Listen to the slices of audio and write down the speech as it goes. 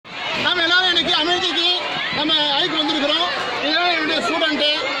நாம் எல்லாரும் இன்னைக்கு அமெரிக்காக்கு நம்ம ஐக்கு வந்திருக்கிறோம். இதுதான் என்னுடைய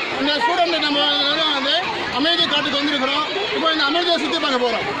ஸ்டூடெண்ட்டு. இந்த ஸ்டூடெண்ட்டு நம்ம எல்லாரும் வந்து அமெரிக்கா காட்டுக்கு வந்திருக்கிறோம். இப்போ இந்த அமெரிக்கா சுற்றி பார்க்க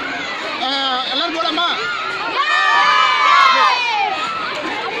போகிறோம். எல்லாரும் போலாமா?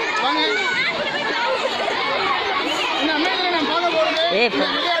 வாங்க. இந்த அமெரிக்காவில் நம்ம பார்க்க போகிறது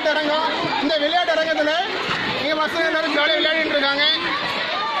விளையாட்டு அரங்கம். இந்த விளையாட்டு அரங்கத்தில் இங்கே பசங்க எல்லாரும் ஜாலியாக விளையாடிட்டு இருக்காங்க.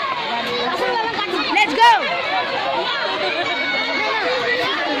 Let's go.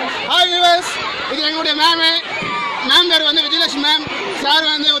 Hi viewers, இது எங்களுடைய மேம் பேர் வந்து விஜயலட்சுமி மேம், சார்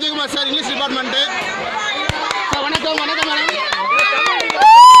வந்து உதயகுமார் சார், இங்கிலீஷ் டிபார்ட்மெண்ட்டு. வணக்கம் வணக்கம் மேடம்.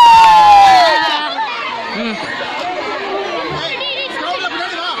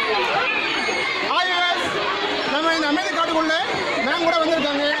 நம்ம இந்த அமெரிக்க காட்டுக்குள்ள மேம் கூட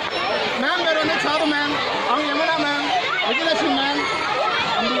வந்திருக்காங்க. மேம் பேர் வந்து சாரு மேம், அவங்க Yamuna ma'am, Vijayalakshmi ma'am,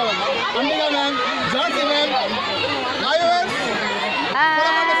 Ambika ma'am, Jhansi ma'am.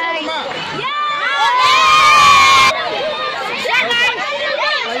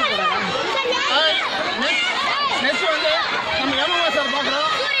 Next வந்து நம்ம யமுனா சார் பார்க்குறோம்,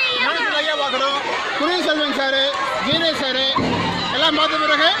 ஞானத்தில் ஐயா பார்க்குறோம், குருவி செல்வன் சார், ஜீனேஷ் சார் எல்லாம் பார்த்த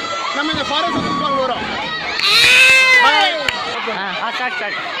பிறகு நம்ம இந்த ஃபாரஸ்ட் சுற்றி பார்க்க போகிறோம்.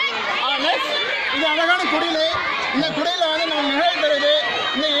 நெக்ஸ்ட் இது அழகான குடில். இந்த குடியில் வந்து நம்ம நிழல் தருது.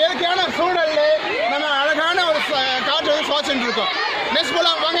 இந்த இயற்கையான சூழலில் நம்ம அழகான ஒரு காற்று வந்து சுவாசிச்சுட்டு இருக்கோம். நெக்ஸ்ட்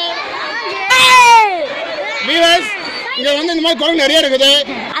போலாம் வாங்க. வியூவர்ஸ், இங்கே வந்து இந்த மாதிரி குரங்கு நிறைய இருக்குது.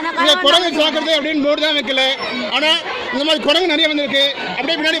 இங்கே குரங்கு சாக்கிறது அப்படின்னு போர்டு தான் வைக்கல, ஆனால் இந்த மாதிரி குரங்கு நிறைய வந்திருக்கு.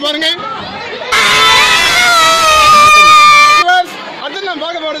 அப்படியே பின்னாடி பாருங்க. அடுத்து நம்ம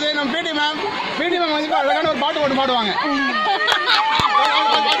பார்க்க போகிறது நம்ம பிடி மேம். பிடி மேம் வந்து அழகான ஒரு பாட்டு போட்டு பாடுவாங்க.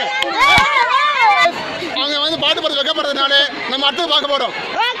 அவங்க வந்து பாட்டு பாட்டு வைக்கப்படுறதுனால நம்ம அடுத்து பார்க்க போகிறோம்.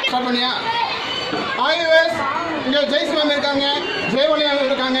 இங்கே ஜெய்ஸ் மேம் இருக்காங்க, ஜெயவழி மேம்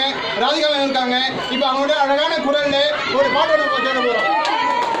இருக்காங்க, ராதிகா மேம் இருக்காங்க. இப்போ அவங்களோட அழகான குரல்ல ஒரு பாட்டு நம்ம கேட்க போகிறோம்.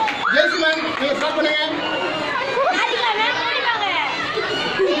 ஜெய்ஸ் மேம் நீங்கள் ஸ்டார்ட் பண்ணுங்க.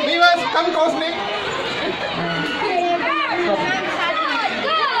 Viewers come closely.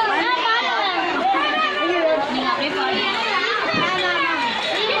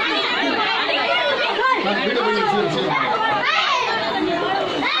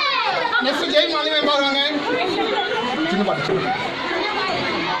 Next Jai மாலிமே பாருங்க. சின்ன பாட்டு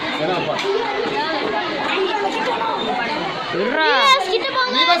என்ன பாட்டு?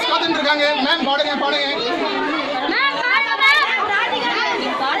 வீவர்ஸ் காத்துட்டு இருக்காங்க. மேம் பாடுங்க பாடுங்க. மேம் பாடுங்க மேம். ராதிகா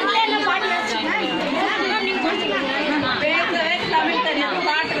பாடுங்க என்ன பாட்டு பேசவே தமிழ் தெரியும்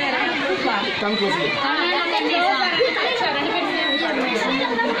பாட்டு வேற கம் க்ளோஸ்லி.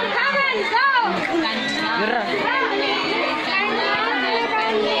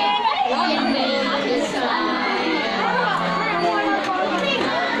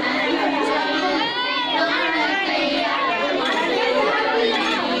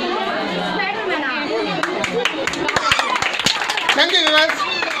 Thank you viewers.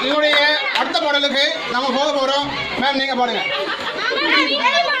 இவருடைய அடுத்த பாடலுக்கு நம்ம போக போகிறோம். மேம் நீங்கள் பாடுங்க.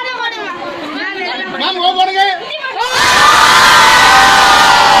 மேம் ஓ பாடுங்க.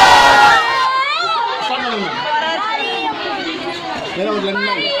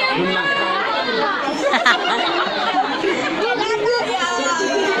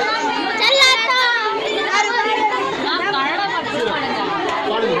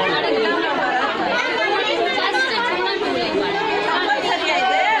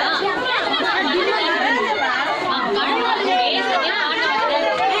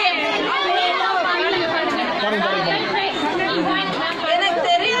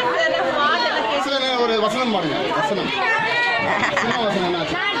 ஒரு வசனம் பாருங்க. வசனம் வசனம்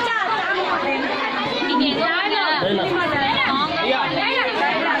என்னாச்சு?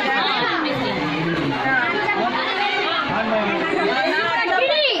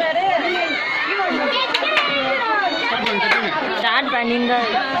 ஸ்டார்ட் பண்ணிங்க.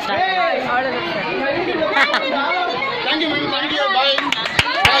 Thank you ma'am. தேங்க்யூ. பாய்.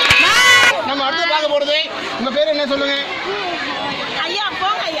 நம்ம அடுத்து பார்க்க போகிறது உங்கள் பேர் என்ன சொல்லுங்க? ஐயா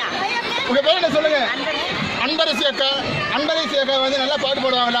போங்க ஐயா. உங்கள் பேர் என்ன சொல்லுங்க? அன்பரசி அக்கா. அன்பரசி அக்கா வந்து நல்லா பாட்டு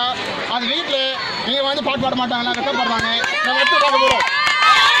பாடுவாங்களா? அது வீட்டில் நீங்கள் வந்து பாட்டு பாட மாட்டாங்களா? கஷ்டப்படுறாங்க. நம்ம அடுத்து பார்க்க போகிறோம்.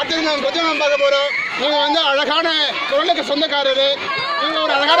 அடுத்து நம்ம கொஞ்சம் நம்ம பார்க்க போகிறோம். இவங்க வந்து அழகான குரலுக்கு சொந்தக்காரரு. இவங்க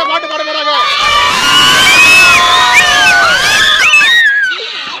ஒரு அழகான பாட்டு பாட போகிறாங்க.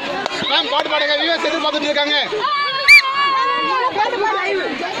 மேம் பாட்டு பாடுங்க. வியூவர்ஸ் எதிர்பார்த்துட்டு இருக்காங்க.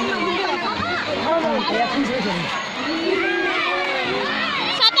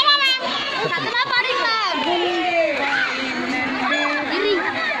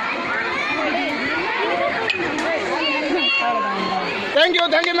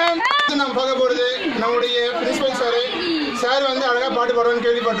 Thank you, ma'am. நம்ம பார்க்க போகிறது நம்முடைய பிரின்சிபல் சார் வந்து அழகாக பாட்டு பாடுவான்னு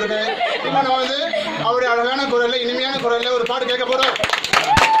கேள்விப்பட்டிருக்கேன். இப்போ நம்ம வந்து அவருடைய அழகான குரலில் இனிமையான குரலில் ஒரு பாட்டு கேட்க போகிறோம்.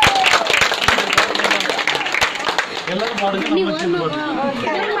 எல்லாரும் பாடுங்க.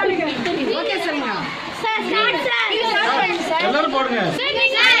 எல்லாரும் பாடுங்க.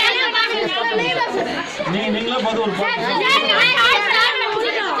 நீங்களா பார்த்து ஒரு பாட்டு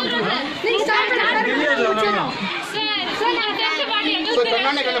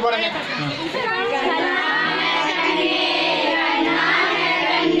கண்ணாடி கண்ண பாருங்க.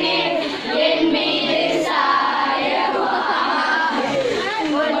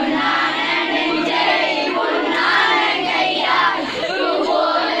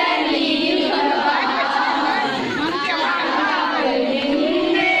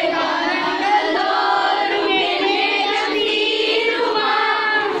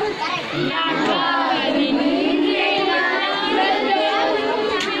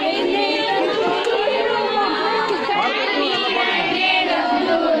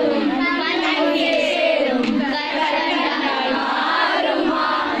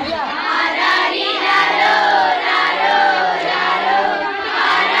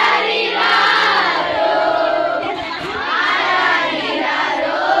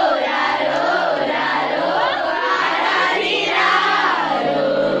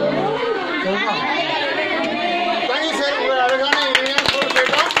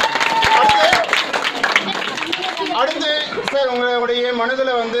 உங்களுடைய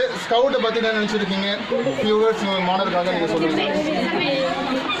மனதில் வந்து ஸ்கவுட்டை பற்றி தான் நினச்சிருக்கீங்க. வியூவர்ஸ் மாணவர்களுக்காக நீங்கள் சொல்லுங்கள்.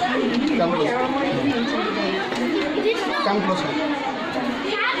 Come close.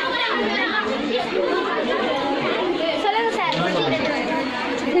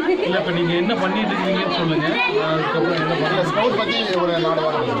 இல்லை, இப்போ நீங்கள் என்ன பண்ணிட்டு இருக்கீங்கன்னு சொல்லுங்கள். அதுக்கப்புறம் என்ன பண்ணல. ஸ்கவுட் பற்றி ஒரு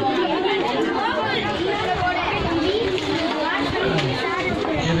நாடகம்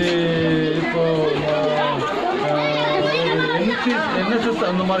இது இப்போ என்எஸ்எஸ்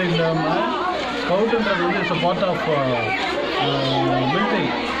அந்த மாதிரி இல்லாமல் ஸ்கவுட்டுன்றது வந்து இட்ஸ் பார்ட் ஆஃப் மிலிட்டரி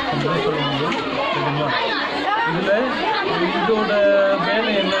அப்படின்னு சொல்லுவாங்க. சரிங்களா? இதில் இதோட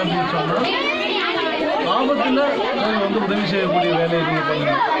வேலை என்ன அப்படின்னு சொன்னால் ஆபத்தில் நீங்கள் வந்து உதவி செய்யக்கூடிய வேலையை நீங்கள்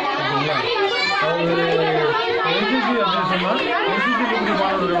பண்ணுங்கள். சரிங்களா? ஒரு என்சிசி அப்படின்னு சொன்னால் என்சிசி கூடிய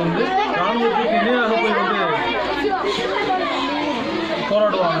மாணவர்கள் வந்து இராணுவத்துக்கு இணையாக போய் வந்து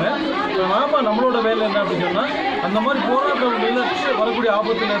போராடுவாங்க. நாம நம்மளோட வேலை என்ன அப்படின்னு சொன்னால் அந்த மாதிரி போராட்டங்களில் வரக்கூடிய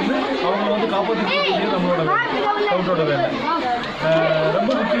ஆபத்துலேருந்து அவங்க வந்து காப்பாற்றிக்கக்கூடிய நம்மளோட வேலை, ஸ்கவுட்டோட வேலை ரொம்ப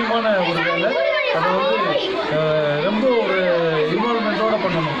முக்கியமான ஒரு வேலை. அதை வந்து ரொம்ப ஒரு இன்வால்மெண்ட்டோடு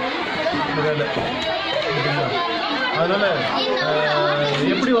பண்ணணும் இந்த வேலை. சரிங்களா? அதனால்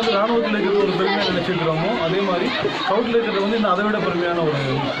எப்படி வந்து இராணுவத்தில் இருக்கிறது ஒரு பெருமையாக நினச்சிருக்கிறோமோ அதே மாதிரி ஸ்கவுட்டில் இருக்கிறது வந்து இன்னும் அதை விட பெருமையான ஒரு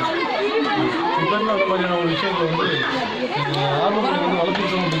இப்போ அந்த மாதிரியான ஒரு விஷயங்களை வந்து ஆர்வங்களை வந்து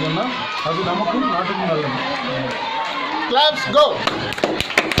வளர்த்துக்கிட்டோம் அப்படின்னா அது நமக்கும் நாட்டுக்கும் நல்லது. கிளாப்ஸ் கோ.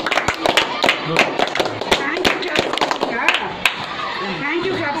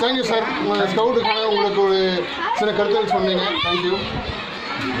 Thank you sir. ஸ்கவுட்டுக்காக உங்களுக்கு ஒரு சில கருத்துக்கள் சொன்னீங்க. தேங்க்யூ.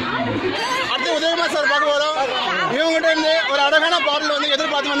 அடுத்து உதயமா சார் பார்க்க போகிறோம். இவங்ககிட்ட இருந்து ஒரு அழகான பாடல் வந்து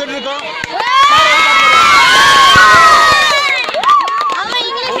எதிர்பார்த்து வந்துட்டு இருக்கோம்.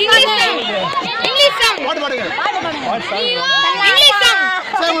 பாட்டு பாடுங்க.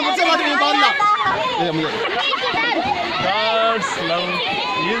 சார் உங்களுக்கு பிடிச்ச பாட்டு நீங்கள் பாடலாம். God's love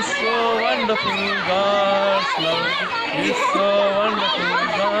is so wonderful. God's love is so wonderful.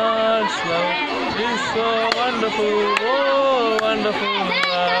 God's love is so wonderful. Oh, wonderful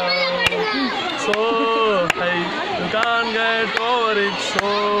love. So high, you can't get over it. So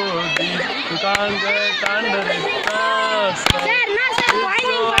deep, you can't get under it. God's love is so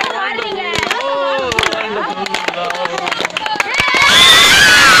wonderful. Oh, wonderful love.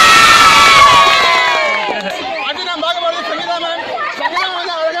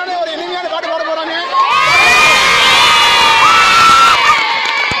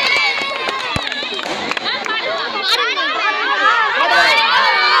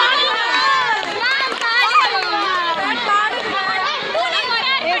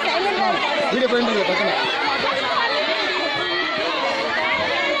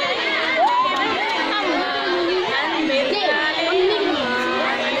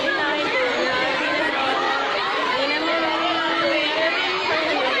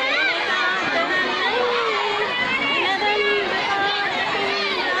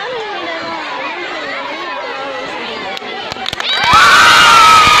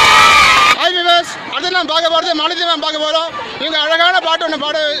 பார்க்க போகிறது மாநிலத்தை பார்க்க போகிறோம். இவங்க அழகான பாட்டு ஒன்று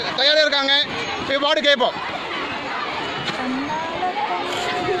பாட தயாராக இருக்காங்க. இப்போ பாட்டு கேட்போம்.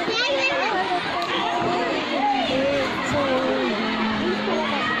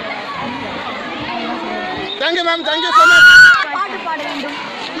 Thank you ma'am, thank you so much.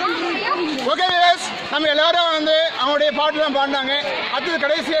 Okay viewers, நம்ம எல்லாரும் வந்து அவங்களுடைய பாட்டுலாம் பாடினாங்க. அடுத்தது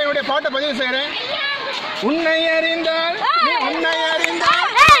கடைசியாக என்னுடைய பாட்டை பதிவு செய்கிறேன். உன்னை அறிந்தால் உன்னை அறிந்தால்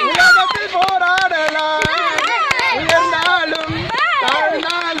உலகத்தில் போராடலாம், உயர்ந்தாலும்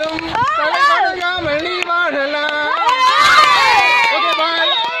தாழ்ந்தாலும் தலைவணங்காமல் நீ வாழலாம். ஓகே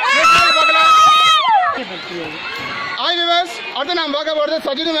பாய், பார்க்கலாம். ஹாய் வியூவர்ஸ், அடுத்து நான் பார்க்க போகிறது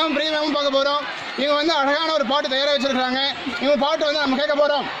சஜினி மேம், பிரியா மேம் பார்க்க போகிறோம். இவங்க வந்து அழகான ஒரு பாட்டு தயாராக வச்சிருக்காங்க. இவங்க பாட்டு வந்து நம்ம கேட்க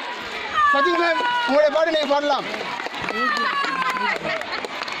போகிறோம். சஜினி மேம், உங்களுடைய பாட்டு நீங்கள் பாடலாம்.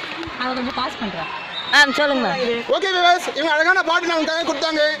 கொஞ்சம் பாஸ் பண்ணுறேன். சொல்லுங்க. ஓகே வியூவர்ஸ், இவங்க அழகான பாட்டு நமக்கு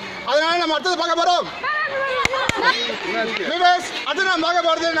கொடுத்தாங்க. அதனால நம்ம அடுத்தது பார்க்க போகிறோம். வியூவர்ஸ், அடுத்து நம்ம பார்க்க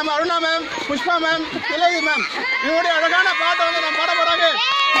போகிறது நம்ம Aruna ma'am, Pushpa ma'am, இலவி ma'am. இவங்களுடைய அழகான பாட்டை வந்து நம்ம பாட போகிறாங்க.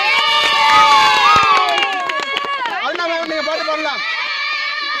 அருணா மேம், நீங்கள் பாட்டு பாடலாம்.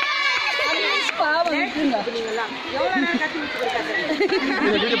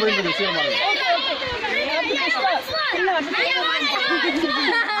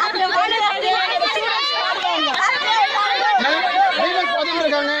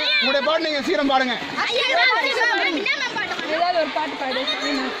 இருக்காங்க, உங்களுடைய பாட்டு நீங்க சீக்கிரம் பாடுங்க.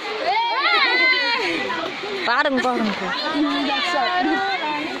 பாடுங்க பாடுங்க.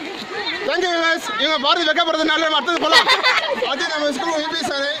 தேங்க்யூ வியூவர்ஸ், இவங்க பாரதி வைக்கப்படுறதுனால நம்ம அடுத்தது போலாம். அது நம்ம ஸ்கூல் விபி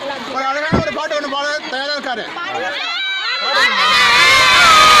சார் ஒரு அழகான ஒரு பாட்டு ஒன்று பாட தயாராக இருக்காரு.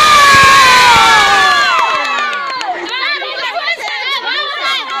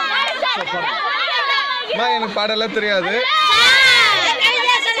 எனக்கு பாடலாம் தெரியாது.